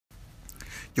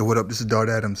Yo, what up? This is Dart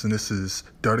Adams, and this is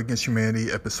Dart Against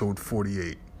Humanity, episode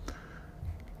 48.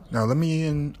 Now, let me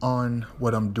in on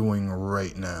what I'm doing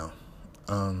right now.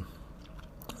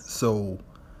 So,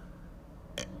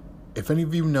 if any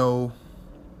of you know,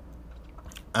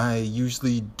 I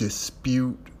usually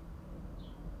dispute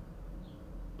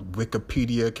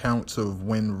Wikipedia accounts of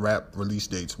when rap release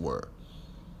dates were.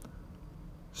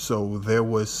 So, there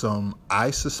was some,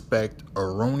 I suspect,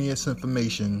 erroneous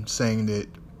information saying that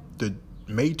the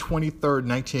May 23rd,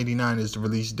 1989 is the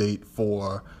release date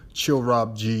for Chill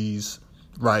Rob G's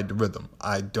Ride the Rhythm.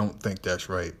 I don't think that's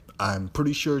right. I'm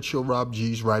pretty sure Chill Rob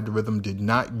G's Ride the Rhythm did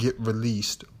not get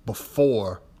released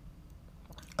before,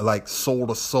 like, Soul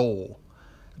to Soul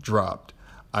dropped.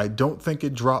 I don't think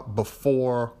it dropped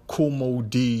before Kool Moe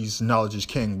Dee's Knowledge is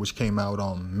King, which came out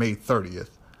on May 30th.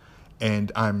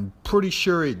 And I'm pretty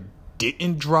sure it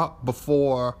didn't drop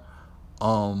before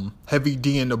Heavy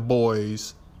D and the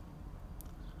Boys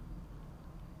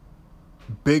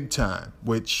Big Time,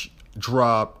 which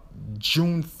dropped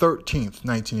June 13th,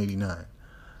 1989.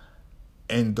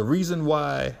 And the reason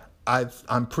why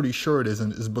I'm pretty sure it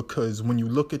isn't is because when you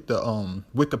look at the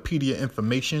Wikipedia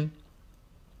information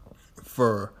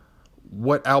for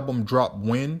what album dropped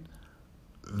when,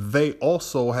 they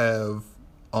also have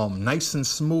Nice and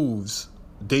Smooth's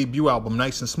debut album,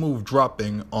 Nice and Smooth,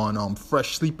 dropping on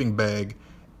Fresh Sleeping Bag,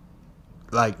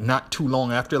 like not too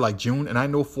long after, like June. And I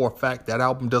know for a fact that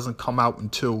album doesn't come out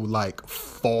until like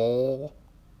fall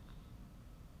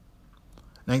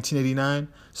 1989.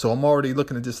 So I'm already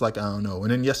looking at this like, I don't know.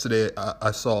 And then yesterday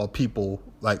I saw people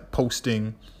like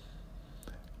posting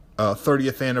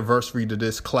 30th anniversary to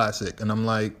this classic. And I'm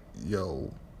like,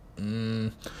 yo,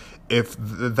 if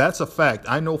that's a fact,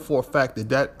 I know for a fact that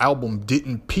that album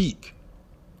didn't peak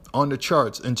on the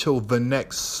charts until the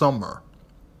next summer,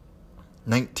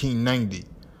 1990.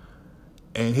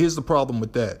 And here's the problem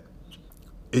with that.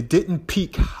 It didn't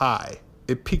peak high.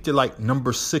 It peaked at like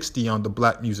number 60 on the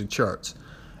black music charts.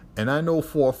 And I know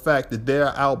for a fact that there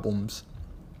are albums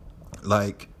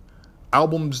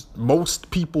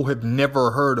most people have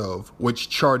never heard of, which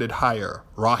charted higher.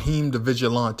 Raheem the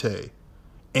Vigilante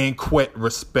and Quet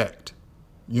Respect,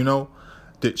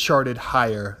 that charted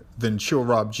higher than Chill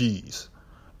Rob G's.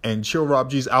 And Chill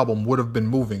Rob G's album would have been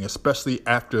moving, especially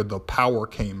after The Power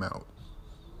came out.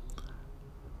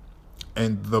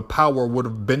 And The Power would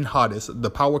have been hottest.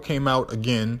 The Power came out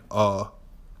again, I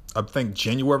think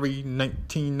January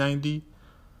 1990,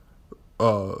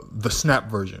 the Snap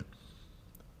version.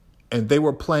 And they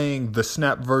were playing the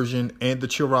Snap version and the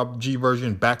Chill Rob G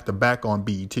version back to back on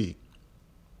BET. I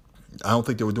don't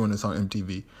think they were doing this on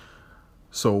MTV.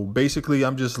 So basically,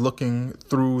 I'm just looking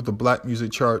through the black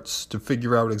music charts to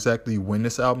figure out exactly when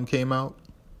this album came out.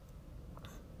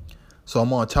 So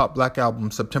I'm on Top Black Album,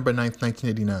 September 9th,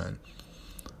 1989.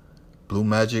 Blue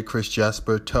Magic, Chris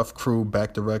Jasper, Tough Crew,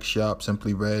 Back to Rec Shop,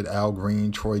 Simply Red, Al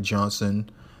Green, Troy Johnson,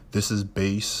 This Is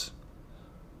Bass,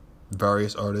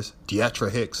 various artists, Deatra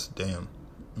Hicks, damn.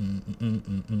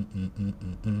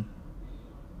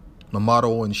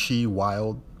 Mamato and She,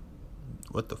 Wild,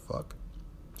 what the fuck?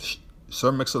 Sir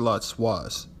Mix-a-Lot,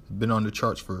 Swaz, been on the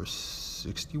charts for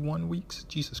 61 weeks?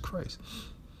 Jesus Christ.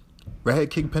 Redhead,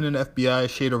 Kingpin and FBI,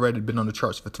 Shade of Red had been on the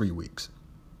charts for 3 weeks.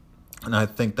 And I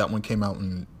think that one came out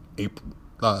in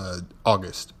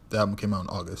August. The album came out in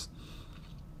August.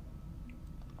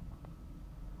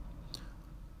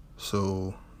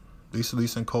 So, Lisa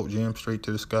and Cult Jam, Straight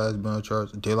to the Sky has been on the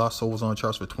charts. De La Soul was on the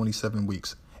charts for 27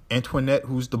 weeks. Antoinette,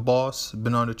 Who's the Boss,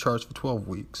 been on the charts for 12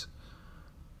 weeks.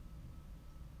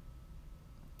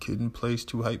 Kid and Place,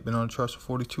 Too Hype, been on the charts for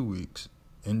 42 weeks.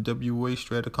 NWA,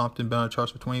 Straight to Compton, been on the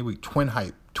charts for 20 weeks. Twin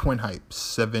Hype,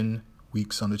 7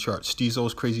 weeks on the charts.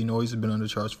 Steezo's Crazy Noise has been on the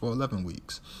charts for 11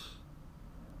 weeks.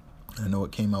 I know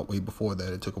it came out way before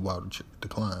that. It took a while to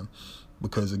climb.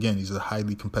 Because, again, these are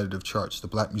highly competitive charts. The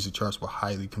black music charts were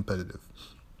highly competitive.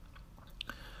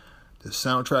 The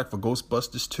soundtrack for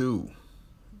Ghostbusters 2,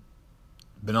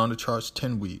 been on the charts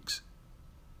 10 weeks.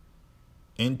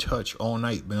 In Touch, All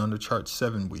Night, been on the charts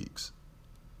 7 weeks.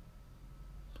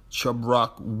 Chub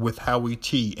Rock with Howie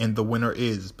T and The Winner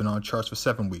Is, been on the charts for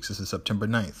 7 weeks. This is September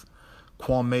 9th.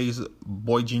 Kwame's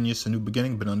Boy Genius, A New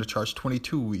Beginning, been on the charts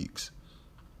 22 weeks.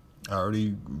 I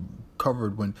already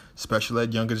covered when Special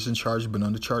Ed Young is in Charge, been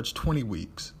on the charts 20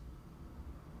 weeks.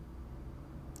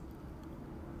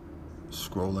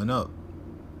 Scrolling up.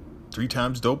 3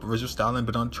 Times Dope, Original Styling,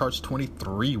 been on the charts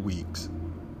 23 weeks.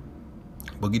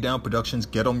 Boogie Down Productions,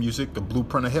 Ghetto Music, The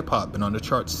Blueprint of Hip Hop, been on the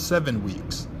charts 7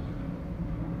 weeks.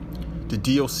 The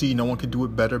DOC, No One Can Do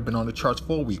It Better, been on the charts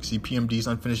 4 weeks. EPMD's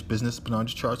Unfinished Business, been on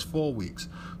the charts 4 weeks.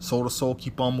 Soul II Soul,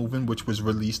 Keep On Moving, which was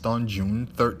released on June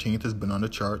 13th, has been on the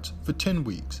charts for 10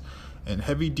 weeks. And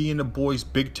Heavy D and the Boys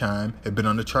Big Time have been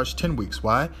on the charts 10 weeks.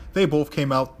 Why? They both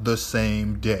came out the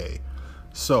same day.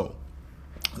 So,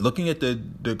 looking at the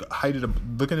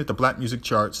black music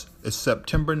charts, it's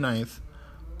September 9th.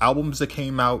 Albums that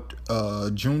came out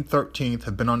June 13th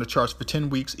have been on the charts for 10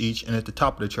 weeks each and at the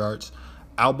top of the charts.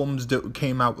 Albums that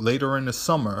came out later in the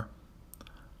summer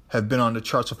have been on the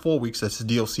charts for 4 weeks. That's the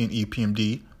DLC and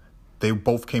EPMD. They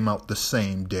both came out the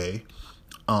same day.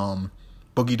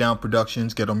 Boogie Down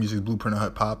Productions, Ghetto Music, Blueprint of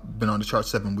Hip Hop, been on the charts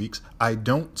 7 weeks. I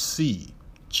don't see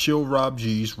Chill Rob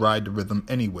G's Ride the Rhythm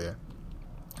anywhere.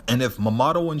 And if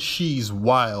Mamato and She's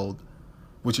Wild,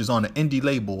 which is on an indie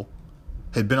label,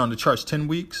 had been on the charts 10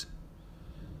 weeks,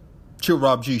 Chill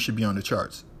Rob G should be on the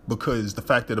charts. Because the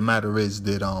fact of the matter is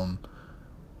that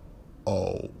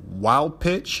Wild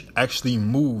Pitch actually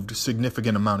moved a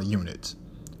significant amount of units.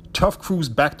 Tough Crew's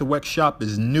Back to Work Shop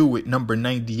is new at number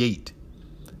 98.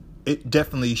 It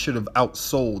definitely should have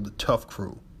outsold Tough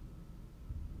Crew.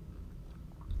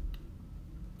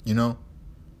 You know?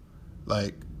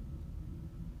 Like,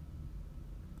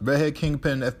 Redhead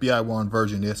Kingpin and FBI were on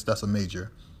Virgin. Yes, that's a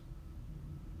major.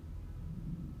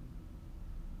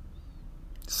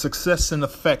 Success and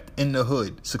Effect in the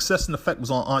Hood. Success and Effect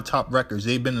was on Top Records.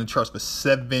 They've been in the charts for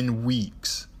 7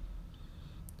 weeks.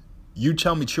 You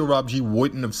tell me Chill Rob G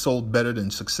wouldn't have sold better than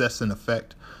Success and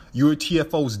Effect? Your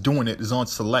TFO's Doing It is on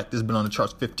Select. It's been on the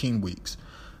charts 15 weeks.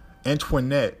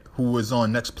 Antoinette, who was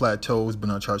on Next Plateau, has been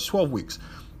on the charts 12 weeks.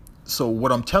 So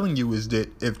what I'm telling you is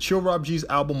that if Chill Rob G's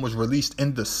album was released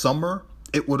in the summer,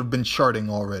 it would have been charting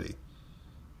already.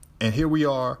 And here we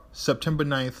are, September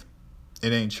 9th,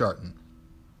 it ain't charting.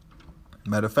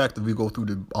 Matter of fact, if we go through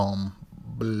the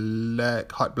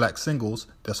hot black singles,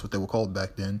 that's what they were called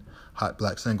back then. Hot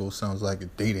black singles sounds like a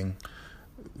dating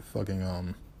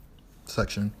fucking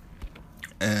section.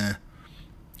 And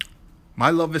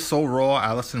My Love Is So Raw,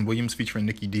 Allison Williams featuring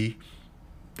Nikki D.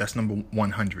 That's number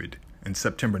 100 in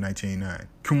September 1989.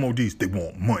 Kumo D's They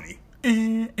Want Money.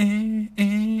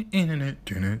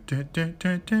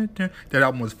 That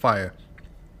album was fire.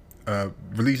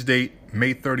 Release date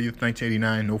May 30th,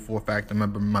 1989. No for a fact. I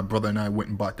remember my brother and I went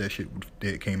and bought that shit the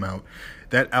day it came out.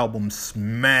 That album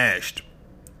smashed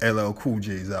LL Cool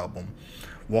J's album,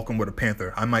 Walking with a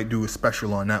Panther. I might do a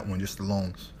special on that one just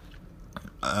alone.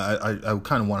 I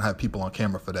kind of want to have people on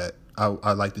camera for that.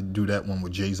 I like to do that one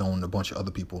with J-Zone and a bunch of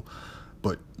other people.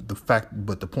 But the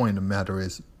point of the matter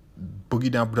is, Boogie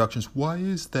Down Productions, why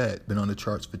is that been on the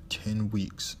charts for 10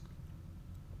 weeks?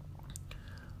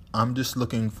 I'm just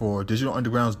looking for Digital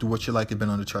Underground's Do What You Like. It been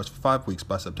on the charts for 5 weeks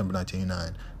by September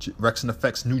 1989. Rex and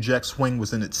Effect's New Jack Swing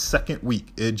was in its second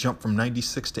week. It jumped from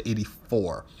 96 to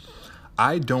 84.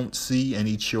 I don't see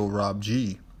any Chill Rob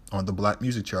G on the black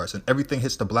music charts, and everything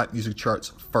hits the black music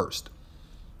charts first.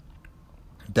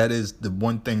 That is the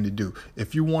one thing to do.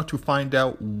 If you want to find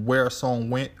out where a song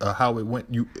went or how it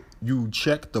went, you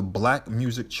check the black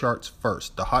music charts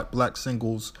first. The hot black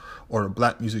singles or the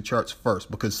black music charts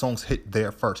first, because songs hit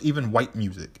there first. Even white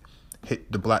music hit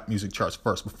the black music charts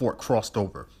first before it crossed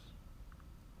over.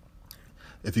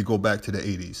 If you go back to the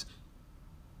 80s.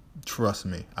 Trust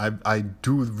me. I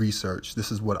do research.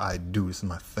 This is what I do. This is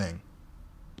my thing.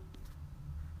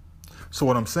 So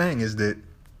what I'm saying is that,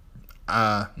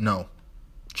 no.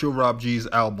 Chill Rob G's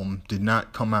album did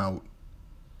not come out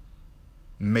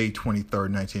May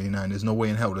 23rd, 1989. There's no way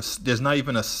in hell. There's not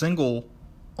even a single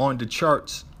on the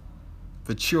charts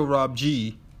for Chill Rob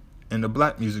G in the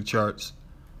black music charts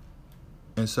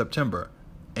in September.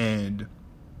 And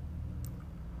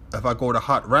if I go to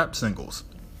hot rap singles,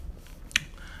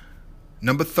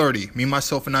 number 30, Me,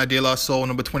 Myself, and I, De La Soul.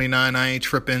 Number 29, I Ain't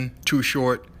Trippin', Too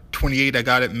Short. 28, I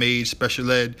Got It Made,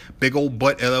 Special Ed. Big Old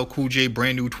Butt, LL Cool J,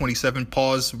 brand new. 27,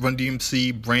 Pause, Run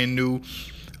DMC, brand new.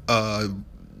 And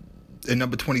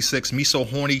number 26, Me So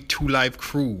Horny, Two Live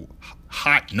Crew,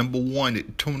 hot, number 1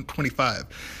 at 25.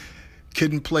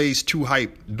 Kid and Plays, Too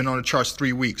Hype, been on the charts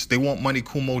 3 weeks. They Want Money,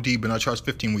 Kumo D, been on the charts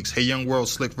 15 weeks. Hey Young World,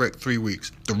 Slick Rick, 3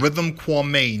 weeks. The Rhythm,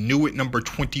 Kwame, new at number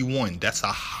 21. That's a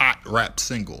hot rap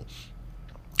single.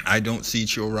 I don't see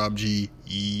Chill Rob G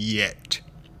yet.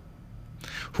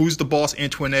 Who's the Boss,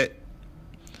 Antoinette?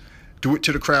 Do It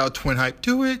to the Crowd, Twin Hype.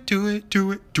 Do it, do it,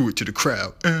 do it, do it to the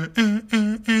crowd.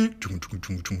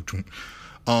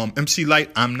 MC Light,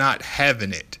 I'm Not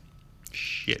Having It.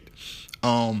 Shit.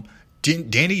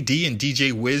 Danny D and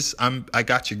DJ Wiz, I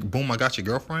Got You, Boom, I Got Your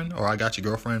Girlfriend, or I Got Your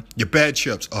Girlfriend. Your Bad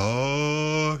Chips.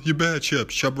 Oh, Your Bad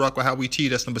Chips. Chub Rock with Howie T,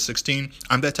 that's number 16.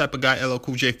 I'm That Type of Guy, LL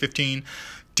Cool J, 15.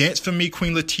 Dance for Me,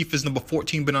 Queen Latifah is number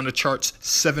 14, been on the charts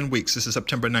 7 weeks. This is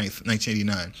September 9th,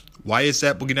 1989. Why is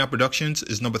that? Boogie Down Productions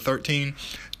is number 13.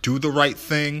 Do the Right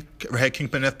Thing, Red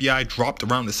Kingpin FBI, dropped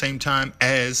around the same time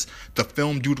as the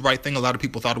film Do the Right Thing. A lot of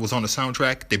people thought it was on the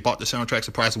soundtrack. They bought the soundtrack,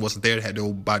 surprised it wasn't there. They had to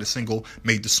go buy the single,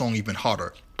 made the song even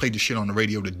hotter. Played the shit on the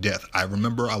radio to death. I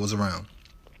remember, I was around.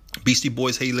 Beastie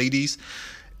Boys, Hey Ladies,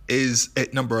 is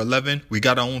at number 11. We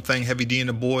Got Our Own Thing, Heavy D and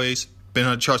the Boys, been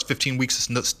on the charts 15 weeks,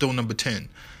 it's still number 10.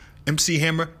 MC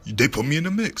Hammer, they put me in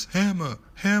the mix. Hammer,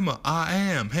 Hammer, I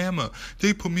am Hammer.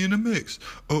 They put me in the mix.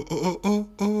 Oh, oh, oh,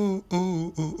 oh, oh,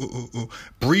 oh, oh, oh, oh.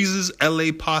 Breeze's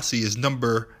LA Posse is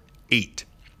number 8.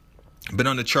 Been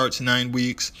on the charts 9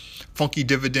 weeks. Funky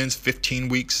Dividends, 15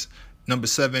 weeks. Number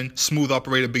 7. Smooth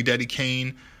Operator, Big Daddy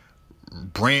Kane.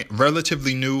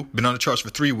 Relatively new, been on the charts for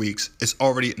 3 weeks. It's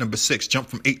already at number 6,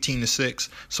 jumped from 18 to 6.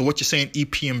 So what you're saying,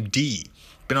 EPMD,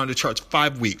 been on the charts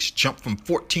 5 weeks, jumped from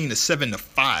 14 to 7 to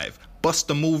 5. Bust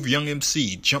a Move, Young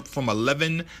MC, jumped from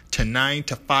 11 to 9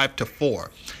 to 5 to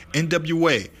 4.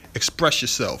 NWA, Express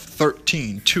Yourself,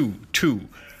 13, 2, 2,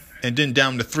 and then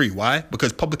down to 3. Why?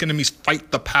 Because Public Enemy's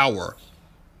Fight the Power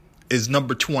is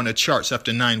number 2 on the charts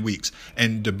after 9 weeks.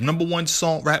 And the number 1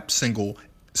 song rap single,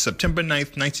 September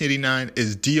 9th, 1989,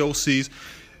 is DOC's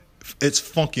It's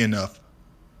Funky Enough,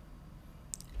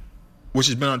 which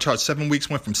has been on the chart 7 weeks,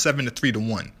 went from 7 to 3 to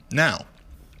 1. Now,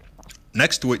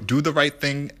 next to it, Do the Right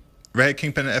Thing, Red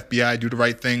Kingpin and FBI. Do the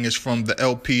Right Thing is from the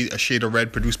LP A Shade of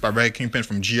Red, produced by Red Kingpin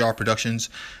from GR Productions,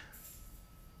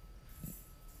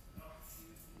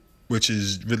 which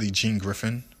is really Gene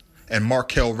Griffin, and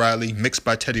Markel Riley, mixed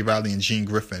by Teddy Riley and Gene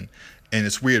Griffin. And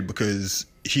it's weird because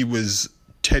he was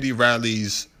Teddy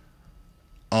Riley's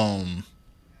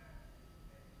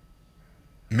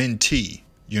mentee,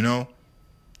 you know?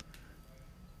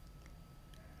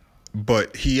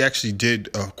 But he actually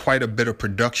did quite a bit of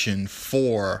production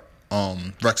for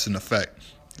Wreckx-n-Effect.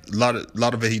 A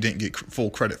lot of it he didn't get full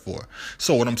credit for.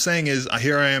 So what I'm saying is,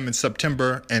 here I am in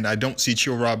September, and I don't see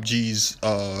Chill Rob G's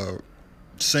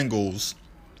singles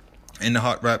in the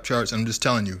hot rap charts. I'm just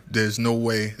telling you, there's no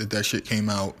way that shit came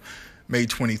out May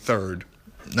 23rd,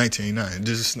 1989.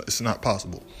 It's not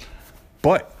possible.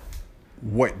 But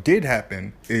what did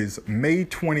happen is May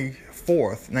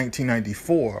 24th,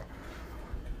 1994,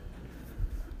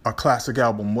 a classic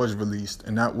album was released,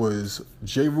 and that was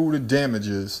Ja Rule the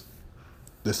Damages,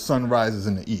 The Sun Rises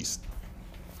in the East.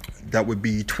 That would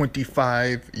be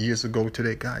 25 years ago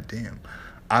today. God damn.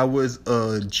 I was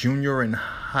a junior in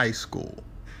high school.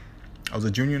 It was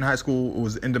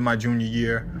the end of my junior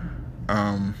year.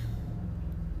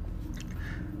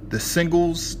 The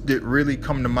singles that really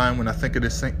come to mind when I think of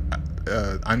this thing,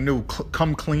 I knew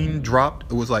Come Clean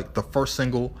dropped. It was like the first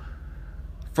single.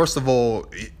 First of all,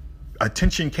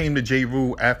 attention came to Ja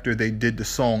Rule after they did the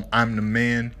song I'm the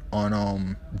Man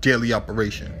on Daily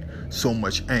Operation. So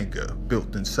much anger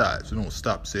built inside, so don't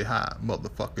stop, say hi,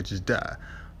 motherfucker, just die.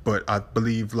 But I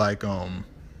believe like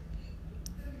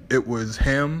it was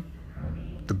him,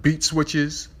 the beat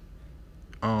switches.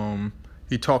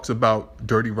 He talks about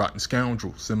dirty rotten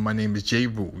scoundrels, and my name is Ja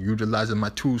Rule, utilizing my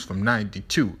tools from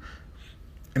 92.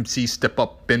 MCs step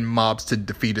up in mobs to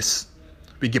defeat us.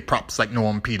 We get props like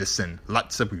Norm Peterson.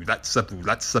 Lots of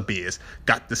beers.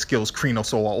 Got the skills, Crino,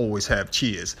 so I always have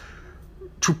cheers.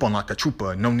 Troop on like a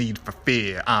trooper, no need for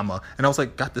fear. And I was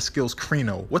like, got the skills,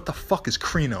 Crino. What the fuck is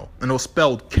Crino? And it was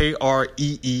spelled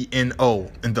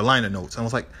K-R-E-E-N-O in the liner notes. And I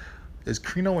was like, is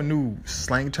Crino a new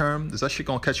slang term? Is that shit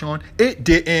gonna catch on? It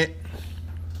didn't.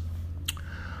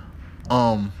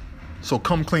 So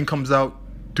Come Clean comes out.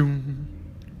 Doom,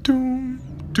 doom,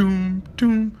 doom,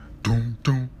 doom, doom,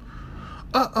 doom.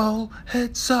 Uh-oh,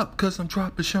 heads up, cause I'm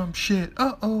dropping some shit.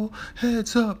 Uh-oh,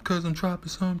 heads up, cause I'm dropping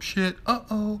some shit.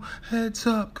 Uh-oh, heads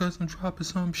up, cause I'm dropping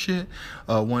some shit.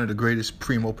 One of the greatest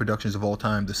Primo productions of all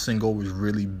time. The single was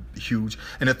really huge.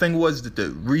 And the thing was that the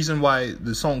reason why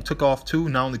the song took off too,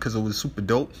 not only because it was super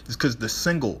dope, is because the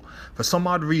single, for some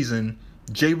odd reason,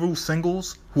 Ja Rule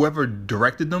singles, whoever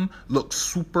directed them, looked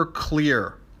super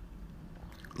clear.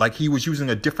 Like he was using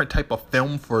a different type of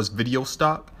film for his video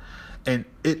stock. And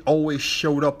it always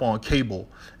showed up on cable.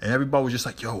 And everybody was just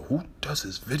like, yo, who does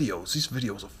his videos? These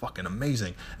videos are fucking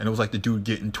amazing. And it was like the dude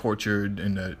getting tortured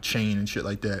in the chain and shit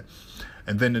like that.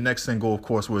 And then the next single, of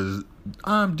course, was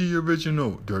I'm the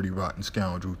original Dirty Rotten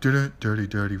Scoundrel. Dirty,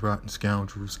 dirty, rotten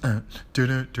scoundrels.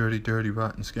 Dirty, dirty,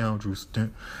 rotten scoundrels.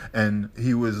 And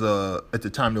he was, at the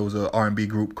time, there was an R&B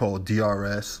group called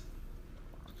DRS.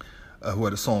 Who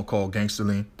had a song called Gangsta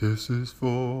Lean. This is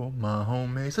for my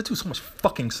homies. I do so much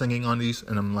fucking singing on these,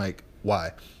 and I'm like,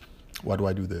 why? Why do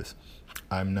I do this?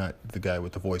 I'm not the guy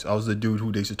with the voice. I was the dude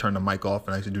who they used to turn the mic off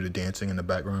and I used to do the dancing in the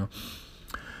background.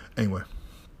 Anyway,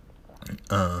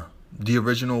 the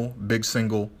original big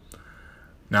single.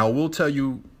 Now, I will tell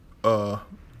you,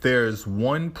 there's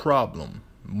one problem,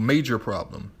 major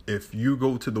problem, if you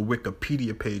go to the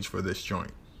Wikipedia page for this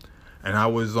joint. And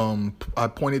I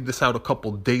pointed this out a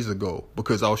couple days ago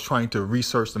because I was trying to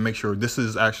research to make sure this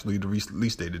is actually the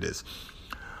release date it is.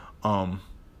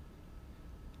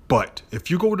 But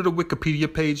if you go to the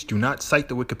Wikipedia page, do not cite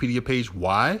the Wikipedia page.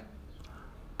 Why?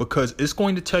 Because it's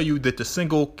going to tell you that the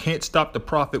single Can't Stop the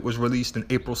Prophet was released in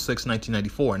April 6,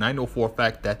 1994. And I know for a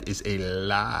fact that is a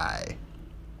lie.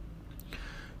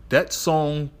 That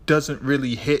song doesn't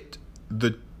really hit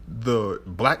the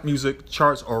black music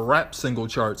charts or rap single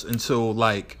charts until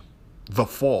like the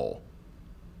fall,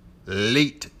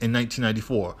 late in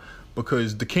 1994.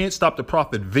 Because the Can't Stop the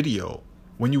Prophet video,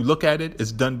 when you look at it,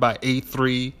 it's done by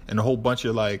A3 and a whole bunch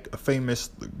of like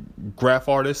famous graph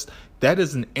artists. That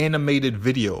is an animated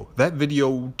video. That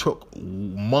video took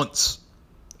months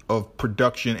of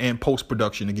production and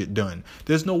post-production to get done.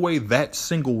 There's no way that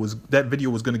video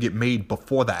was going to get made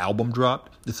before the album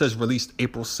dropped. It says released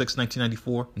April 6,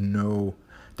 1994. No.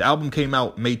 The album came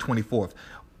out May 24th.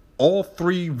 All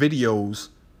 3 videos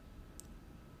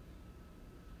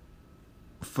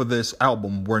for this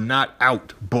album were not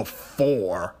out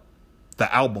before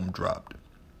the album dropped.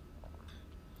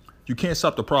 You Can't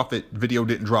Stop the Prophet video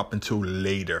didn't drop until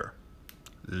later.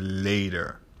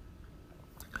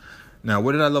 Now,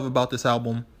 what did I love about this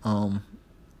album?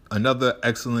 Another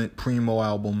excellent Primo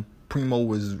album.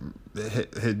 Primo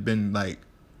had been like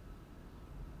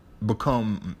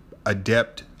become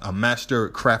adept, a master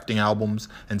at crafting albums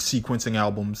and sequencing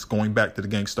albums, going back to the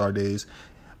Gang Starr days.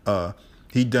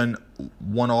 He done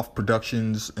one-off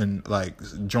productions and like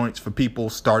joints for people,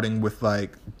 starting with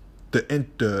like the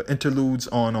interludes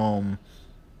on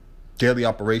Daily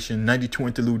Operation. 92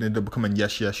 interlude ended up becoming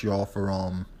Yes Yes Y'all for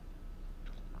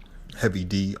Heavy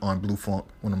D on Blue Funk,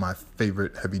 one of my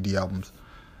favorite Heavy D albums.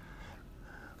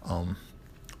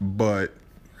 But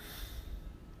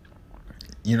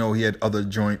you know, he had other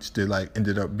joints that like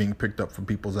ended up being picked up from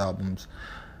people's albums.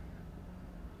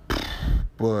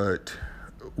 But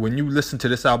when you listen to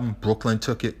this album, Brooklyn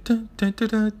took it.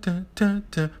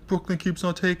 Brooklyn keeps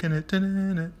on taking it.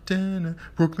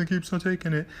 Brooklyn keeps on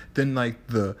taking it. Then like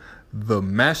the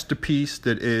masterpiece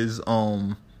that is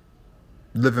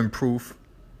Living Proof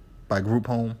by Group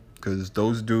Home, because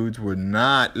those dudes were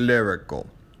not lyrical.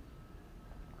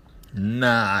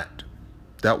 Not.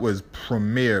 That was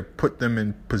Premier, put them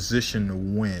in position to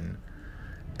win.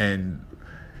 And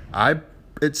I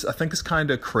think it's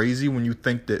kind of crazy when you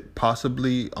think that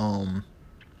possibly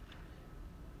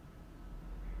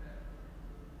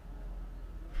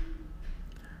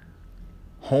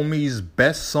Homie's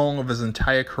best song of his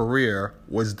entire career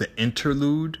was the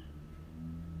interlude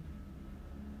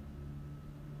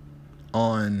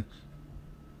on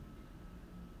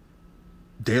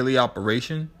Daily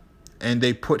Operation, and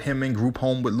they put him in Group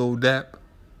Home with Lil Dap.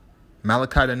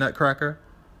 Malachi the Nutcracker,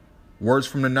 Words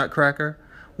from the Nutcracker.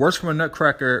 Words from a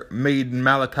Nutcracker made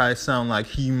Malachi sound like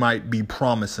he might be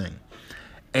promising,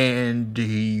 and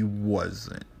he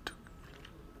wasn't.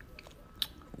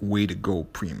 Way to go,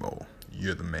 Primo.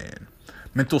 You're the man.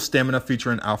 Mental Stamina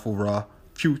featuring Alpha Raw.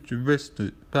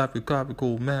 Futuristic,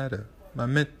 topical matter. My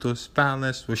mental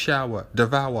violence will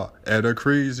devour at a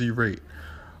crazy rate.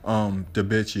 The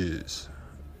bitches.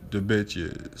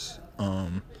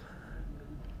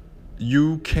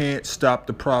 You Can't Stop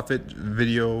the Prophet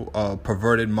video.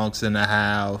 Perverted Monks in the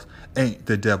House. Ain't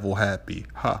the Devil Happy?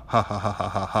 Ha ha ha ha ha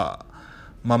ha ha.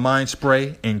 My Mind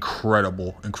Spray,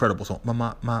 incredible song.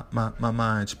 My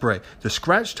Mind Spray. The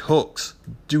scratched hooks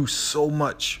do so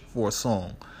much for a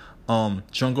song.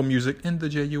 Jungle Music in the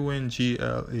Jungle.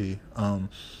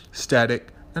 Static,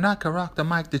 and I can rock the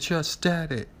mic that you're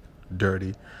static.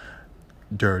 Dirty.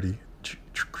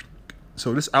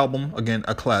 So this album, again,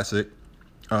 a classic,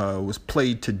 was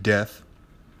played to death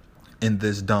in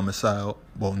this domicile.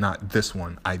 Well, not this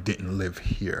one. I didn't live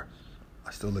here.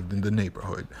 I still lived in the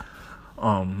neighborhood.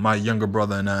 My younger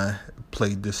brother and I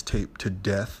played this tape to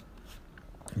death.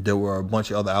 There were a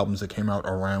bunch of other albums that came out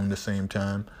around the same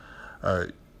time.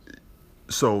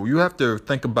 So you have to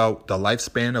think about the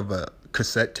lifespan of a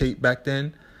cassette tape back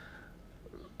then.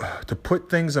 To put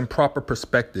things in proper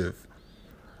perspective,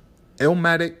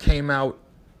 Illmatic came out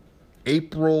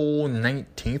April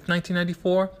 19th,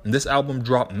 1994. And this album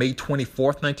dropped May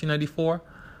 24th, 1994.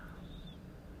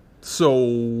 So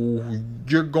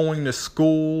you're going to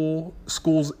school,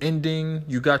 school's ending,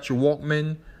 you got your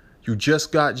Walkman, you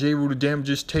just got J. Rue the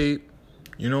Damages tape,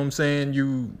 you know what I'm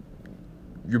saying?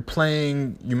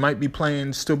 you might be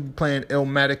still playing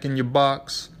Illmatic in your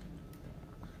box.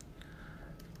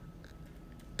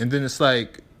 And then it's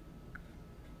like,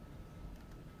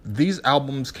 these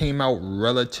albums came out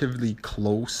relatively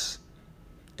close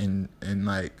in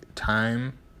like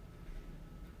time.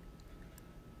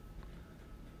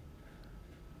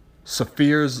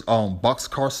 Saphir's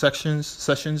Boxcar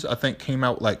sessions I think came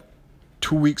out like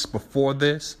 2 weeks before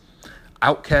this.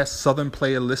 Outkast Southern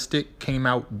Playalistic came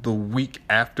out the week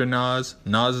after Nas.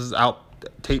 Nas's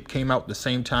tape came out the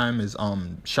same time as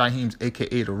Shyheim's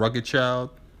aka The Rugged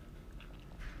Child.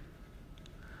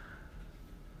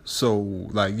 So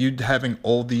like, you having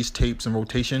all these tapes in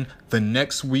rotation. The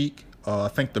next week, I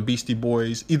think the Beastie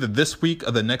Boys, either this week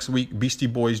or the next week, Beastie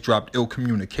Boys dropped Ill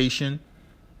Communication.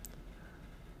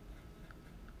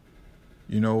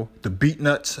 You know, the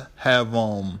Beatnuts have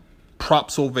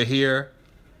Props Over Here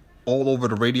all over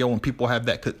the radio, and people have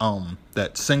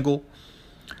that single.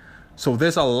 So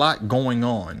there's a lot going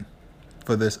on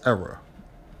for this era.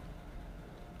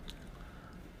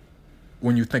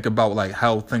 When you think about like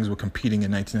how things were competing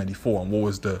in 1994 and what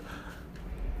was the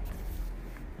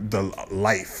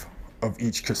life of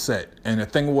each cassette. And the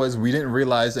thing was, we didn't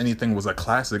realize anything was a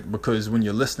classic, because when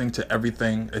you're listening to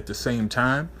everything at the same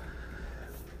time,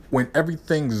 when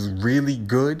everything's really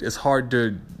good, it's hard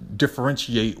to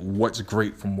differentiate what's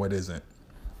great from what isn't.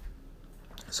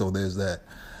 So there's that.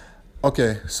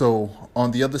 Okay, so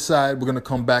on the other side, we're going to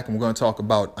come back and we're going to talk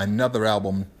about another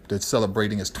album that's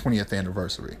celebrating its 20th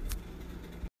anniversary.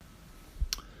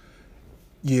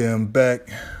 Yeah, I'm back.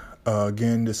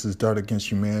 Again, this is Dart Against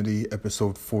Humanity,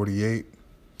 episode 48.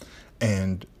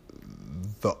 And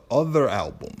the other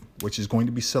album, which is going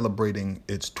to be celebrating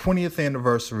its 20th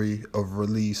anniversary of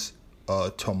release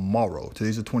tomorrow.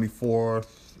 Today's the 24th.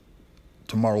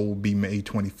 Tomorrow will be May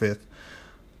 25th.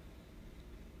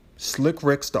 Slick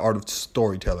Rick's The Art of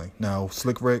Storytelling. Now,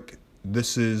 Slick Rick,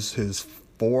 this is his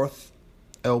 4th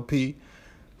LP.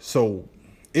 So,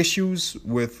 issues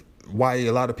with why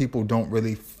a lot of people don't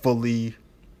really fully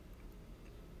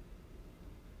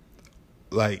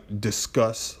like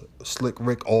discuss Slick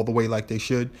Rick all the way like they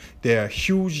should. There are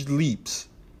huge leaps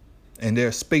and there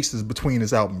are spaces between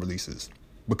his album releases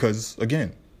because,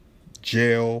 again,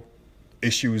 jail,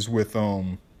 issues with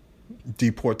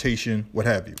deportation, what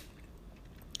have you.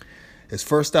 His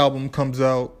first album comes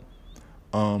out,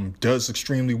 does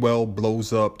extremely well,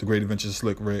 blows up, The Great Adventures of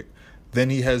Slick Rick. Then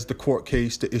he has the court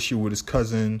case, the issue with his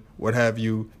cousin, what have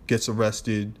you, gets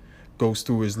arrested, goes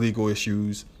through his legal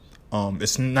issues.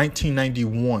 It's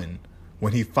 1991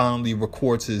 when he finally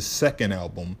records his second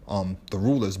album, The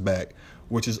Ruler's Back,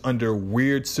 which is under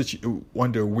weird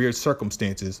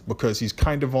circumstances because he's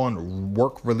kind of on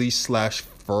work release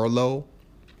 / furlough.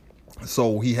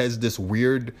 So he has this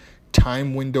weird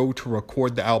time window to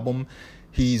record the album.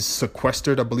 He's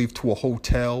sequestered, I believe, to a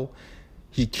hotel.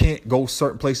 He can't go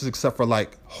certain places except for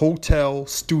like hotel,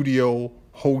 studio,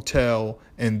 hotel,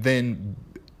 and then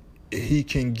he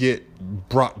can get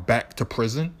brought back to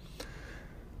prison.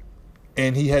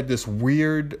 And he had these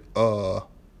weird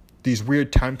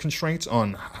time constraints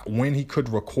on when he could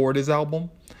record his album.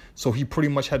 So he pretty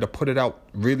much had to put it out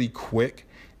really quick.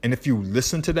 And if you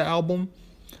listen to the album,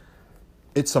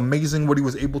 it's amazing what he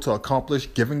was able to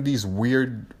accomplish given these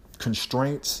weird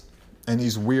constraints and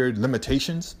these weird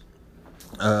limitations.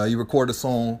 He recorded a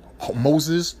song,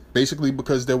 Moses, basically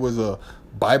because there was a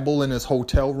Bible in his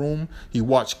hotel room. He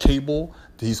watched cable.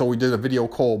 So he did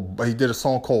a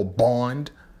song called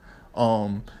Bond.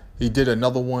 He did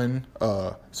another one.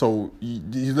 So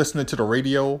he's listening to the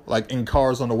radio, like in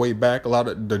cars on the way back. A lot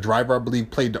of the driver, I believe,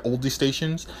 played the oldie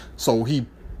stations. So he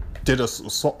did a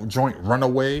joint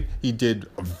Runaway. He did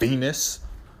Venus,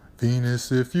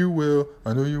 if you will.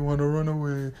 I know you want to run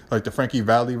away. Like the Frankie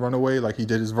Valli Runaway, like he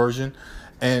did his version.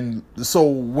 And so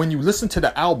when you listen to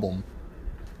the album,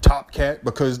 Top Cat,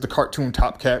 because the cartoon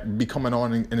Top Cat would be coming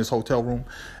on in his hotel room,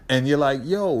 and you're like,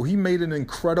 yo, he made an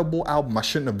incredible album. I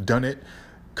shouldn't have done it,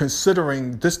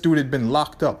 considering this dude had been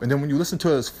locked up. And then when you listen to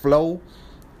his flow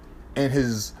and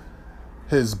his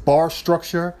bar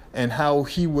structure and how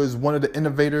he was one of the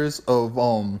innovators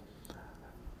of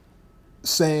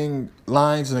saying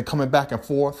lines and then coming back and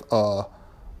forth,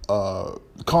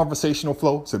 conversational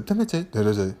flow. And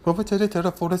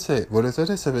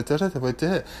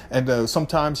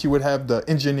sometimes he would have the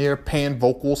engineer pan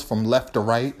vocals from left to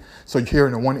right, so you hear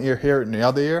it in one ear, hear it in the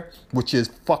other ear, which is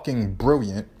fucking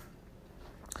brilliant.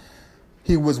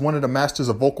 He was one of the masters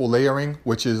of vocal layering,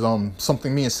 which is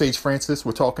something me and Sage Francis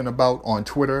were talking about on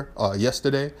Twitter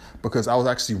yesterday, because I was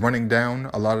actually running down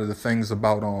a lot of the things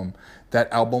about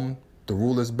that album, The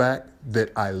Ruler's Back,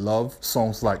 that I love.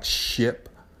 Songs like Ship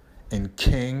and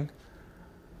King.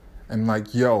 And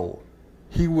like, yo,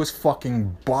 he was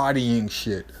fucking bodying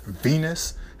shit.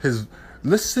 Venus,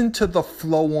 listen to the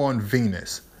flow on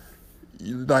Venus.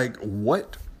 Like,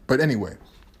 what? But anyway,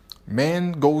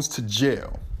 man goes to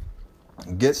jail,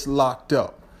 gets locked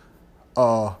up.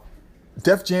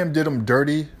 Def Jam did him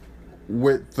dirty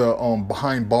with the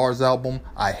Behind Bars album.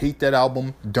 I hate that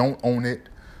album. Don't own it.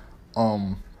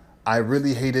 I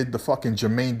really hated the fucking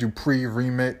Jermaine Dupri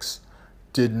remix.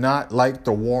 Did not like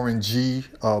the Warren G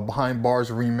Behind Bars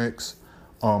remix.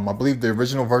 I believe the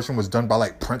original version was done by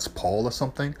like Prince Paul or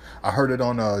something. I heard it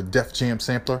on a Def Jam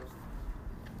sampler.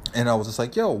 And I was just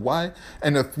like, yo, why?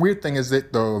 And the weird thing is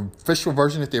that the official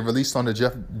version that they released on the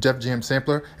Def Jam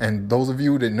sampler, and those of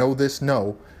you that know this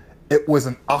know, it was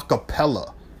an a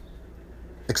cappella.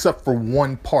 Except for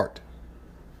one part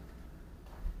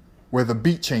where the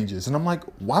beat changes. And I'm like,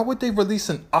 why would they release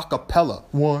an a cappella?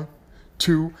 1,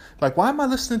 2. Like, why am I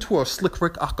listening to a Slick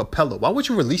Rick a cappella? Why would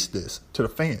you release this to the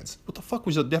fans? What the fuck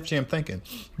was your Def Jam thinking?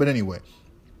 But anyway,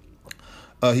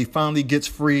 he finally gets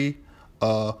free.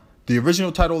 The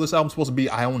original title of this album was supposed to be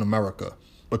I Own America.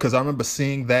 Because I remember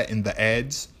seeing that in the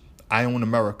ads. I Own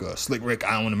America. Slick Rick,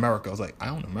 I Own America. I was like, I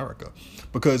Own America.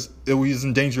 Because it was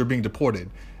in danger of being deported.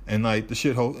 And like the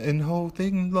shithole, and whole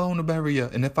thing loan a barrier.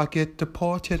 And if I get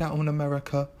deported, I own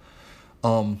America.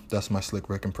 That's my Slick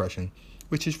Rick impression,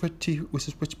 which is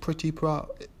pretty proud.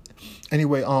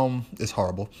 Anyway, it's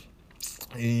horrible.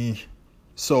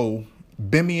 So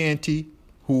Bimmy Ante,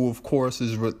 who of course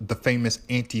is the famous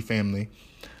Ante family.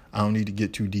 I don't need to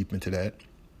get too deep into that.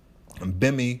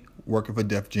 Bimmy working for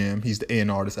Def Jam. He's the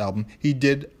A&R this album. He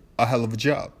did a hell of a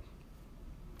job.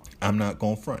 I'm not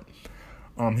going front.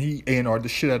 He A&R'd the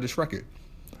shit out of this record.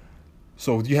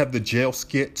 So you have the jail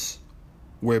skits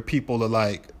where people are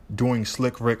like doing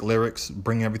Slick Rick lyrics,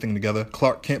 bringing everything together.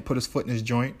 Clark Kent put his foot in his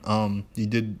joint. He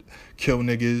did Kill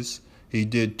Niggas. He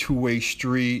did Two-Way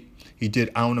Street. He did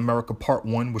I Own America Part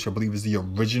 1, which I believe is the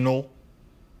original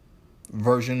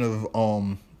version of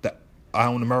the I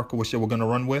Own America, which they were going to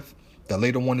run with. The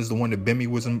later one is the one that Bimmy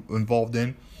was involved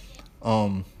in.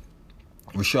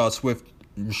 Rashad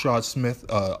Smith,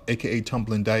 aka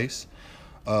Tumbling Dice,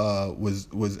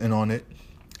 was in on it.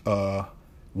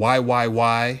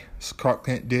 Why Clark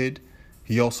Kent did.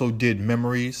 He also did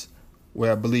Memories,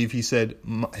 where I believe he said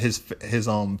his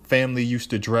family used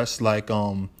to dress like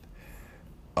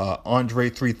Andre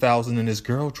 3000 and his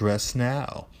girl dress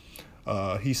now.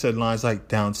 He said lines like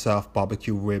down south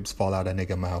barbecue ribs fall out of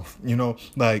nigga mouth. You know,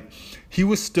 like he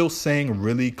was still saying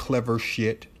really clever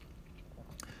shit.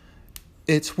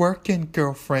 It's working,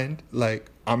 girlfriend. Like,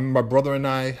 my brother and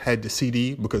I had the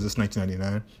CD because it's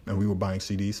 1999 and we were buying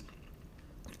CDs.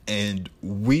 And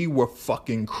we were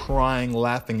fucking crying,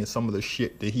 laughing at some of the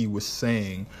shit that he was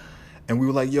saying. And we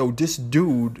were like, yo, this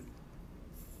dude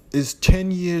is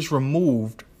 10 years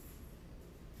removed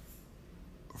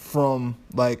from,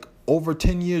 like, over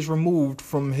 10 years removed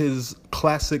from his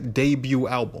classic debut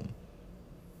album.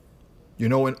 You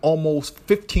know, and almost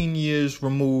 15 years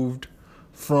removed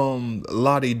from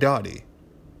Lottie Dottie.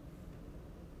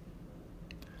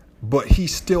 But he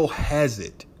still has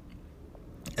it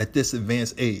at this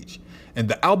advanced age. And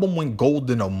the album went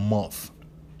gold in a month.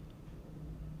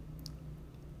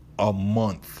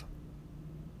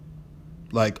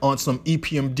 Like on some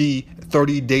EPMD,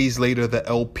 30 days later, the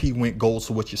LP went gold.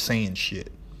 So what you're saying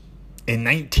shit. In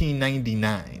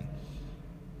 1999.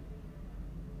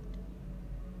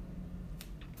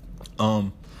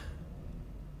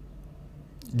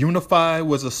 Unify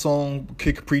was a song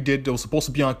Kid Capri did that was supposed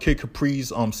to be on Kid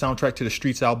Capri's Soundtrack to the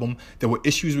Streets album. There were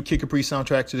issues with Kid Capri's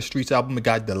Soundtrack to the Streets album. It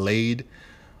got delayed.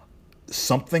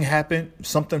 Something happened.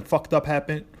 Something fucked up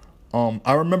happened.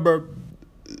 I remember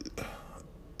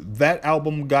that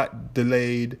album got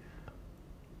delayed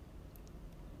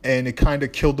and it kind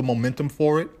of killed the momentum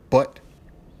for it. But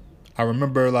I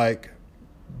remember like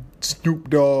Snoop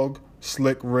Dogg,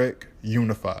 Slick Rick,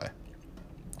 Unify.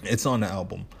 It's on the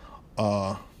album.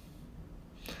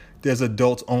 There's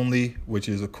Adults Only, which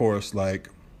is of course like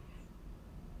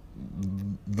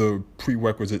the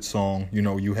prerequisite song. You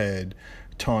know, you had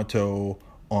Tonto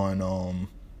on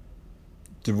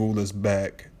The Ruler's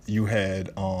Back. You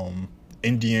had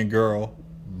Indian Girl,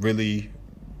 really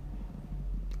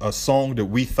a song that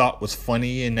we thought was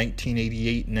funny in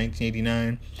 1988 and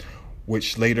 1989,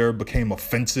 which later became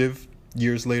offensive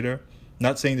years later.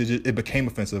 Not saying that it became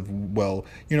offensive. Well,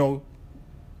 you know,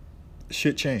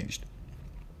 shit changed.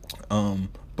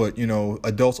 But, you know,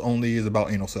 Adults Only is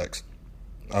about anal sex.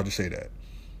 I'll just say that.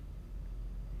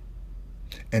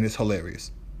 And it's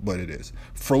hilarious, but it is.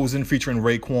 Frozen featuring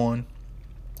Raekwon,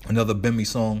 another Bimmy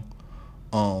song.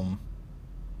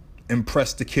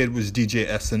 Impress the Kid was DJ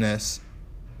SNS.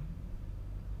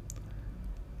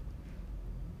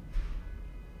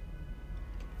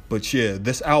 But yeah,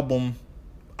 this album,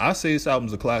 I say this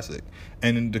album's a classic.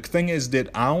 And the thing is that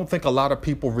I don't think a lot of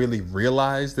people really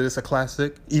realize that it's a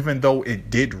classic, even though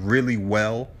it did really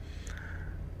well.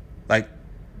 Like,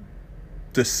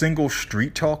 the single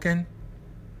Street Talking,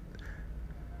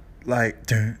 like,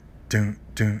 dun, dun,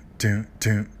 dun, dun,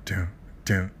 dun, dun,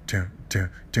 dun, dun,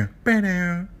 dun, dun, dun,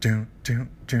 dun,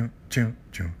 dun, dun,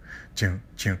 dun, dun,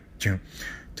 dun, dun,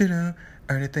 dun,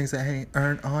 earning things I ain't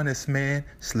earned, honest man.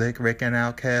 Slick Rick and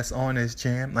Outkast on his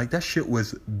jam. Like, that shit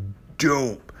was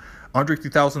dope. Andre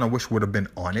 3000, I wish would have been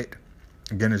on it.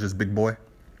 Again, it's just Big Boy.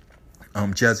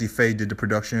 Jazzy Faye did the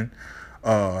production.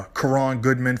 Karan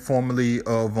Goodman, formerly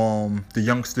of the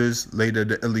Youngsters, later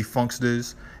the Illy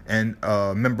Funksters, and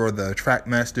member of the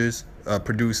Trackmasters,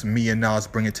 produced Me and Nas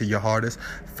Bring It to Your Hardest.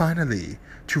 Finally,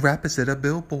 two rappers that are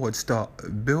Billboard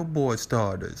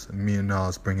starters. Me and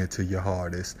Nas Bring It to Your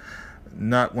Hardest.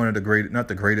 Not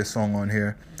the greatest song on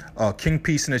here. King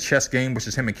Peace in the Chess Game, which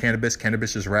is him and Cannabis.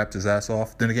 Cannabis just rapped his ass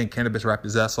off. Then again, Cannabis rapped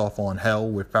his ass off on Hell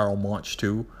with Pharoah Monch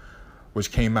too,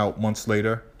 which came out months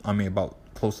later. I mean, about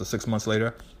close to 6 months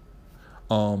later.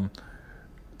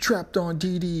 Trapped on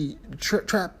DD,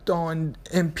 trapped on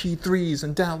MP3s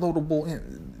and downloadable,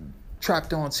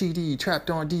 trapped on CD, trapped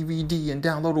on DVD and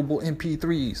downloadable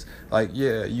MP3s. Like,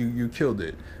 yeah, you killed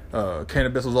it.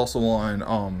 Cannabis was also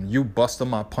on You Bust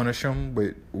 'Em, I Punish 'Em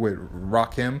with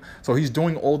Rakim. So he's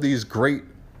doing all these great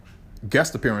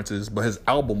guest appearances, but his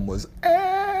album was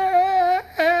ass.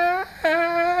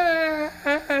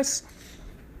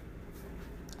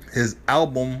 His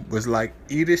album was like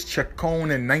Edith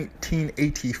Chacon in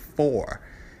 1984.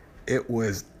 It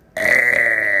was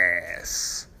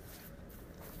ass.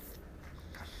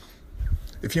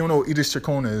 If you don't know what Edith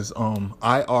Chacon is,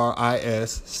 IRISCHACON.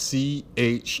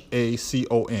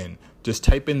 Just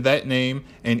type in that name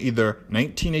and either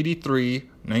 1983,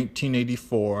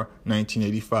 1984,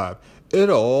 1985.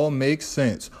 It'll all make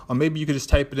sense. Or maybe you could just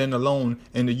type it in alone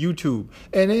in the YouTube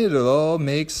and it'll all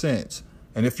make sense.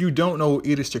 And if you don't know who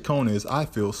Edith Chacon is, I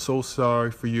feel so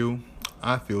sorry for you.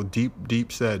 I feel deep,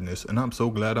 deep sadness. And I'm so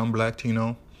glad I'm Black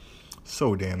Tino.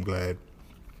 So damn glad.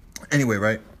 Anyway,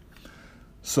 right?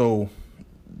 So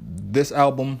this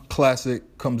album,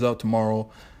 Classic, comes out tomorrow.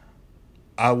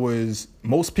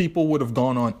 Most people would have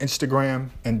gone on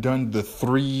Instagram and done the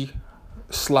 3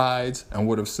 slides and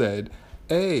would have said,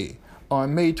 hey,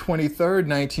 on May 23rd,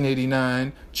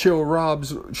 1989, Chill Rob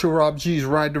G's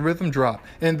Ride the Rhythm drop.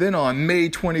 And then on May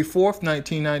 24th,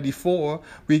 1994,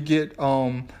 we get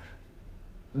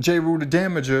J. Rue the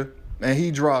Damager, and he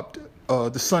dropped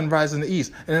The Sunrise in the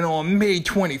East. And then on May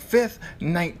 25th,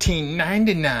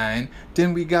 1999,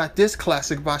 then we got this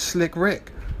classic by Slick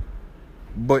Rick.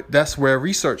 But that's where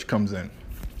research comes in.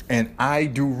 And I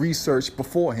do research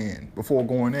beforehand, before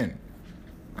going in.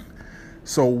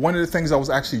 So one of the things I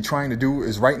was actually trying to do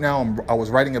is right now I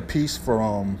was writing a piece for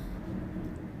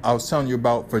I was telling you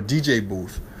about for DJ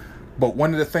Booth. But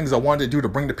one of the things I wanted to do to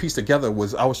bring the piece together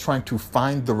was I was trying to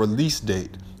find the release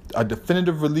date, a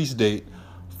definitive release date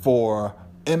for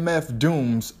MF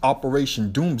Doom's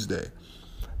Operation Doomsday.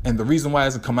 And the reason why it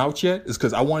hasn't come out yet is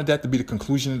because I wanted that to be the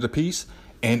conclusion of the piece,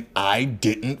 and I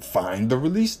didn't find the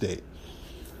release date.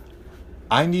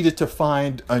 I needed to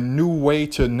find a new way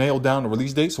to nail down the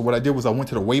release date. So what I did was I went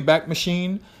to the Wayback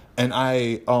Machine and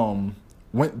I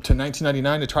went to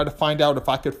 1999 to try to find out if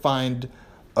I could find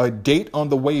a date on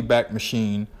the Wayback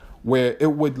Machine where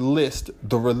it would list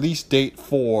the release date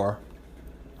for,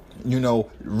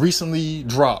 recently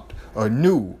dropped or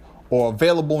new or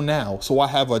available now. So I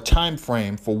have a time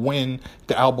frame for when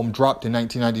the album dropped in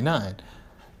 1999.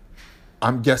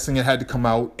 I'm guessing it had to come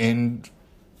out in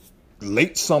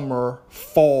late summer,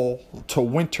 fall to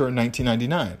winter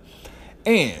 1999.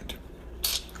 And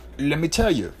let me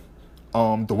tell you,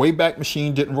 the Wayback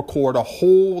Machine didn't record a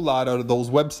whole lot of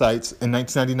those websites in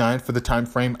 1999 for the time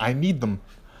frame I need them.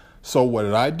 So what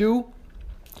did I do?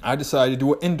 I decided to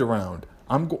do an end around.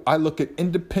 I look at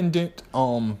independent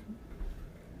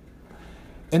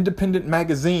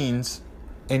magazines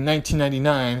in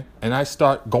 1999 and I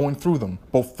start going through them,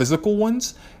 both physical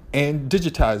ones and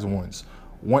digitized ones.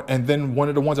 And then one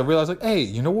of the ones I realized, like, hey,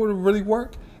 you know what would really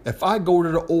work? If I go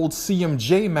to the old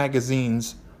CMJ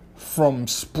magazines from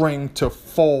spring to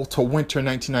fall to winter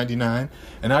 1999,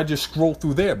 and I just scroll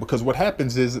through there, because what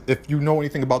happens is, if you know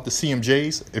anything about the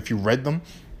CMJs, if you read them,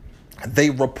 they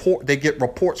get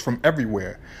reports from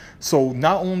everywhere. So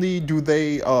not only do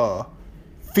they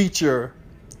feature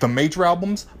the major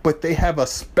albums, but they have a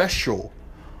special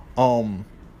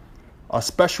a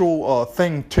special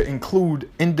thing to include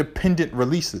independent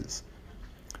releases,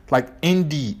 like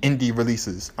indie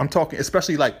releases. I'm talking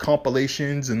especially like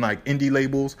compilations and like indie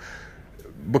labels,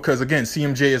 because again,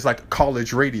 CMJ is like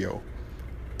college radio,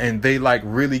 and they like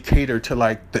really cater to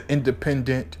like the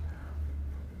independent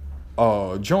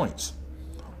joints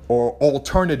or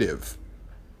alternative,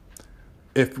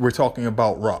 if we're talking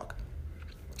about rock.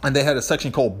 And they had a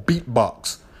section called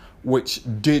Beatbox, which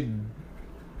did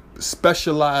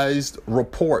specialized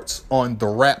reports on the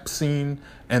rap scene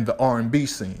and the R&B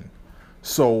scene.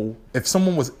 So if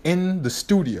someone was in the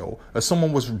studio, or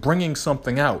someone was bringing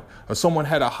something out, or someone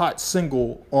had a hot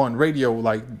single on radio,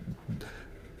 like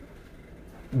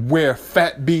where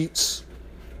Fat Beats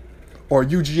or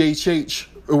UGHH,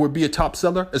 it would be a top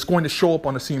seller, it's going to show up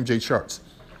on the CMJ charts.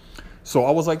 So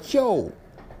I was like, yo,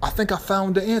 I think I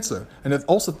found the answer. And it's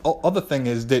also, other thing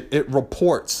is that it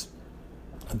reports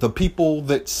the people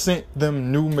that sent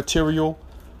them new material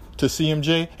to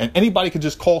CMJ, and anybody could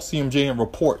just call CMJ and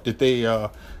report that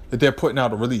they're putting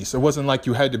out a release. It wasn't like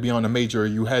you had to be on a major,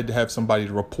 you had to have somebody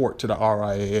to report to the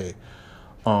RIAA.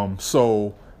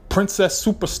 So Princess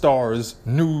Superstar's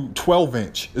new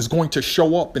 12-inch is going to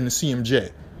show up in the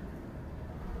CMJ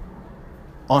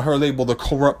on her label, The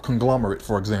Corrupt Conglomerate,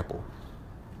 for example.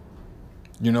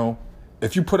 You know,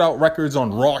 if you put out records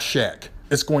on Rawshack,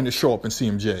 it's going to show up in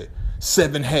CMJ.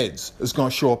 Seven Heads is going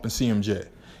to show up in CMJ.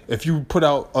 If you put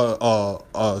out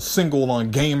a single on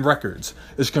Game Records,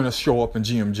 it's going to show up in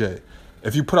GMJ.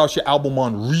 If you put out your album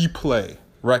on Replay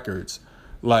Records,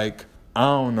 like, I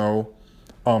don't know,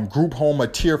 Group Home, A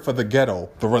Tear for the Ghetto,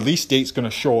 the release date's going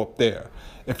to show up there.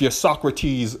 If you're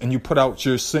Socrates and you put out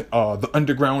your the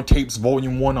Underground Tapes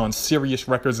Volume 1 on Sirius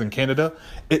Records in Canada,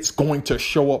 it's going to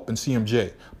show up in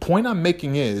CMJ. Point I'm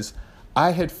making is,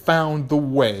 I had found the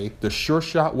way, the sure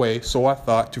shot way, so I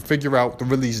thought, to figure out the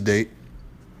release date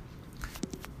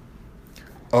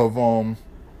of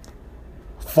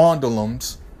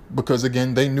Fondulum's, because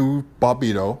again, they knew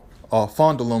Bobbito,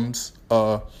 Fondulum's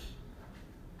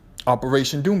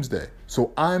Operation Doomsday.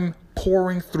 So I'm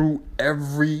pouring through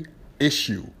every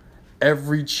issue,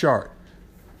 every chart,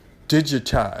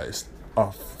 digitized,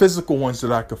 physical ones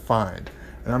that I could find.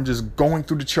 And I'm just going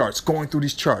through the charts, going through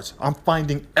these charts. I'm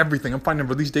finding everything. I'm finding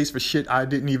release dates for shit I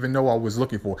didn't even know I was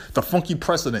looking for. The Funky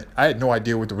Precedent, I had no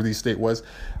idea what the release date was.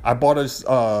 I bought this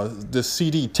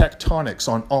CD, Tectonics,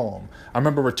 on Alm. I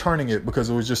remember returning it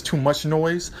because it was just too much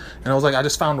noise. And I was like, I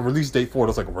just found a release date for it. I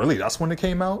was like, really? That's when it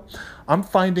came out? I'm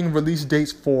finding release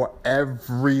dates for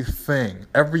everything.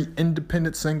 Every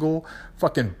independent single,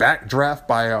 fucking Backdraft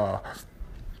by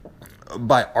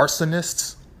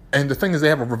Arsonists. And the thing is, they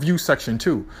have a review section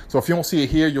too. So if you don't see it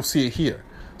here, you'll see it here.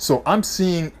 So I'm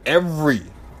seeing every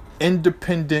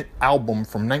independent album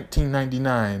from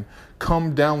 1999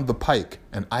 come down the pike.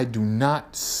 And I do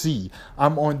not see.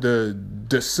 I'm on the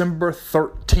December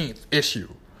 13th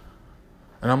issue.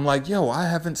 And I'm like, yo, I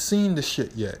haven't seen this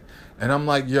shit yet. And I'm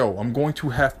like, yo, I'm going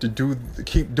to have to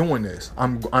keep doing this.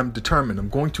 I'm determined. I'm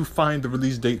going to find the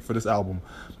release date for this album,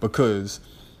 because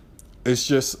it's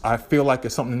just, I feel like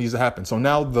it's something that needs to happen. So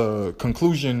now the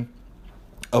conclusion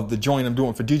of the joint I'm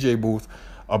doing for DJ Booth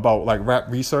about like rap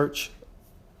research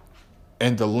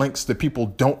and the links that people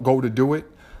don't go to do it.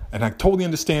 And I totally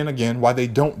understand, again, why they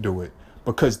don't do it,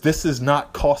 because this is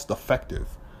not cost effective.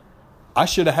 I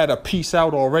should have had a piece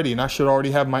out already, and I should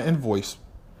already have my invoice.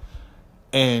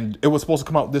 And it was supposed to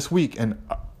come out this week. And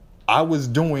I was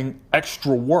doing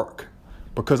extra work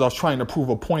because I was trying to prove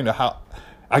a point of how...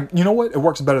 you know what? It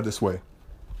works better this way,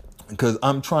 because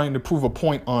I'm trying to prove a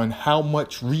point on how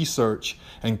much research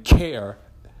and care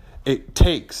it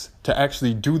takes to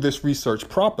actually do this research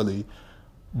properly,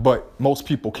 but most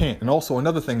people can't. And also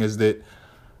another thing is that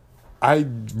I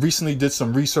recently did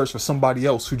some research for somebody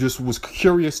else who just was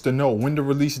curious to know when the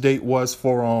release date was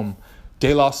for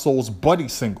De La Soul's Buddy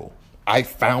single. I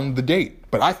found the date,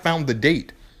 but I found the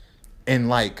date in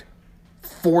like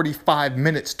 45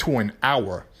 minutes to an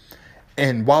hour.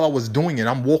 And while I was doing it,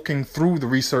 I'm walking through the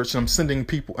research, and I'm sending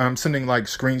like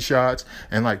screenshots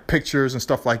and like pictures and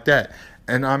stuff like that.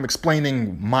 And I'm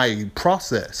explaining my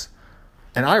process.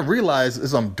 And I realize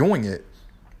as I'm doing it,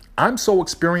 I'm so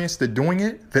experienced at doing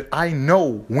it that I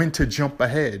know when to jump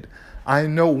ahead. I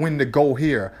know when to go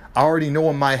here. I already know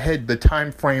in my head the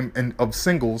time frame of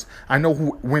singles. I know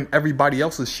when everybody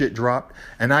else's shit dropped.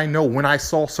 And I know when I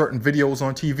saw certain videos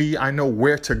on TV, I know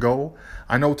where to go.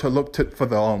 I know to look for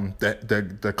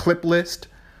the clip list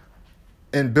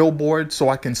in Billboard, so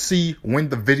I can see when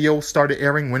the video started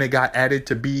airing, when it got added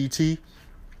to BET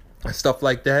and stuff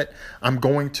like that. I'm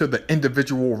going to the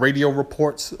individual radio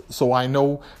reports, so I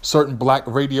know certain black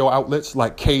radio outlets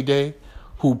like K-Day,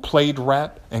 who played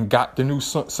rap and got the new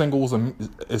singles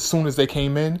as soon as they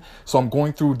came in. So I'm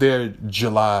going through their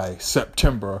July,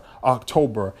 September,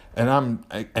 October, and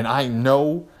I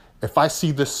know if I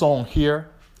see this song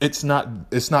here, it's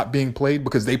not being played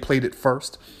because they played it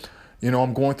first. You know,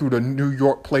 I'm going through the New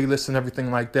York playlist and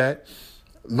everything like that,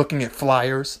 looking at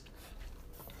flyers.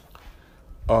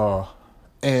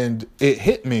 And it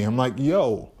hit me. I'm like,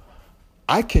 yo,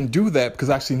 I can do that because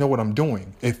I actually know what I'm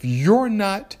doing. If you're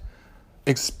not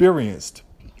experienced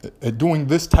at doing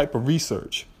this type of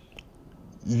research,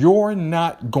 you're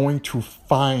not going to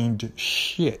find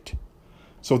shit.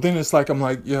 So then it's like, I'm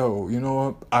like, yo, you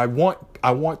know, I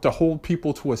want to hold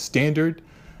people to a standard,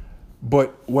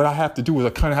 but what I have to do is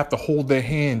I kind of have to hold their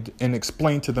hand and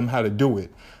explain to them how to do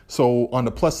it. So on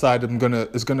the plus side,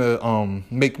 it's gonna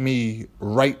make me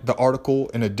write the article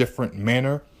in a different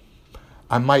manner.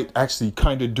 I might actually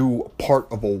kind of do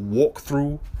part of a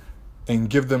walkthrough and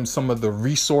give them some of the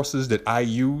resources that I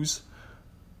use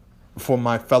for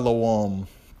my fellow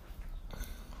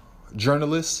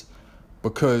journalists,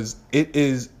 because it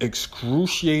is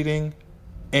excruciating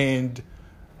and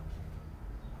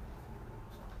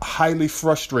highly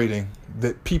frustrating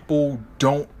that people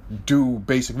don't do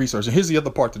basic research. And here's the other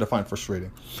part that I find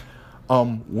frustrating.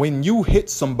 When you hit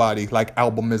somebody like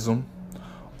Albumism,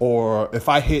 or if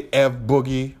I hit Ev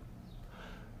Boogie,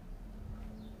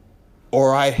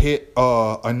 or I hit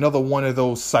another one of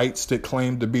those sites that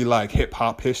claim to be like hip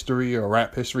hop history or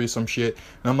rap history or some shit,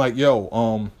 and I'm like,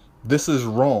 yo, this is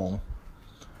wrong.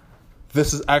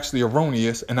 This is actually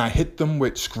erroneous, and I hit them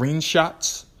with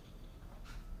screenshots,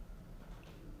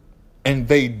 and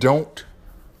they don't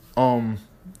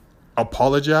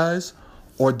apologize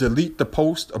or delete the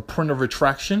post or print a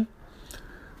retraction,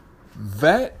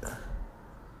 that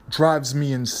drives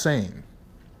me insane.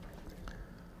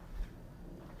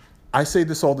 I say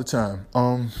this all the time.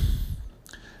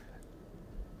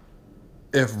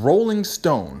 If Rolling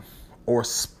Stone or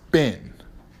Spin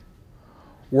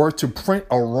were to print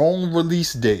a wrong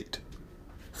release date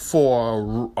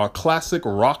for a classic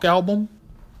rock album,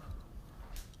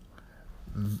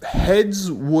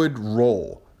 heads would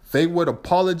roll. They would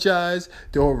apologize.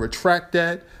 They will retract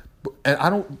that.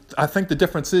 And I think the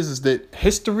difference is that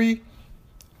history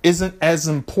isn't as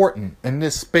important in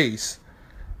this space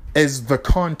as the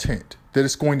content that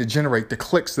it's going to generate, the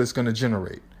clicks that it's going to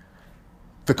generate,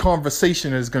 the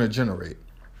conversation that it's going to generate.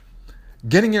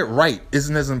 Getting it right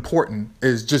isn't as important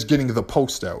as just getting the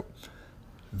post out.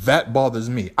 That bothers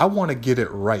me. I want to get it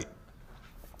right.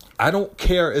 I don't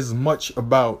care as much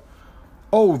about,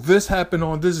 oh, this happened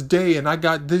on this day and I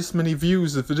got this many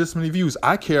views for this many views.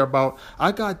 I care about,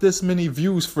 I got this many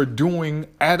views for doing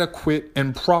adequate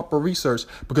and proper research.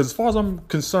 Because as far as I'm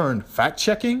concerned, fact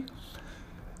checking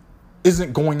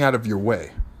isn't going out of your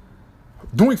way.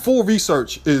 Doing full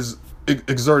research is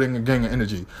exerting a gang of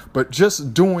energy. But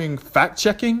just doing fact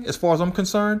checking, as far as I'm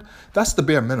concerned, that's the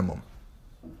bare minimum.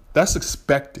 That's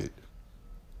expected.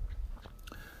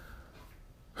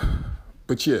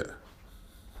 But yeah,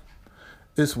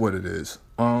 it's what it is.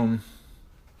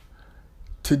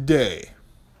 Today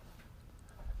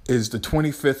is the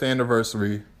 25th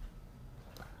anniversary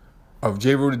of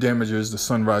J. Rue the Damager's The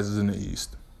Sun Rises in the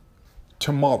East.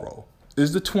 Tomorrow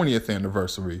is the 20th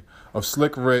anniversary of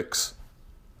Slick Rick's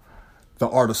The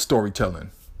Art of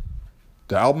Storytelling.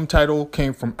 The album title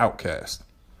came from Outkast.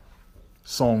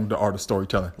 Song The Art of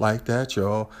Storytelling. Like that,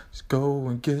 y'all. Just go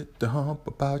and get the hump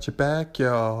about your back,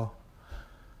 y'all.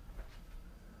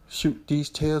 Shoot these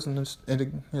tales in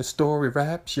the story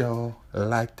raps, y'all.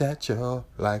 Like that, y'all.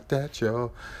 Like that,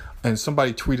 y'all. And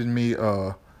somebody tweeted me,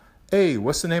 hey,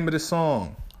 what's the name of this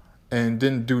song? And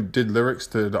then did lyrics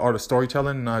to The Art of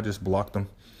Storytelling, and I just blocked them.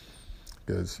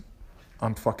 Because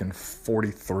I'm fucking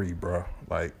 43, bro.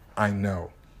 Like, I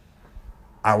know.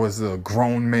 I was a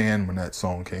grown man when that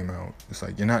song came out. It's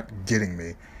like, you're not getting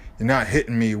me. You're not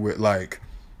hitting me with, like,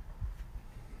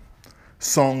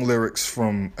 song lyrics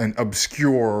from an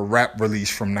obscure rap release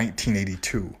from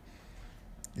 1982.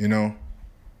 You know?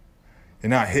 You're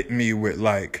not hitting me with,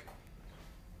 like,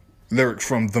 lyrics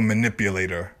from The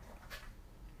Manipulator.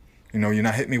 You know, you're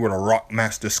not hitting me with a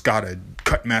Rockmaster Scott, a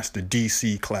Cutmaster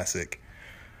DC classic.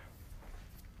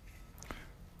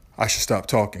 I should stop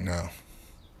talking now.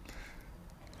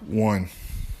 1.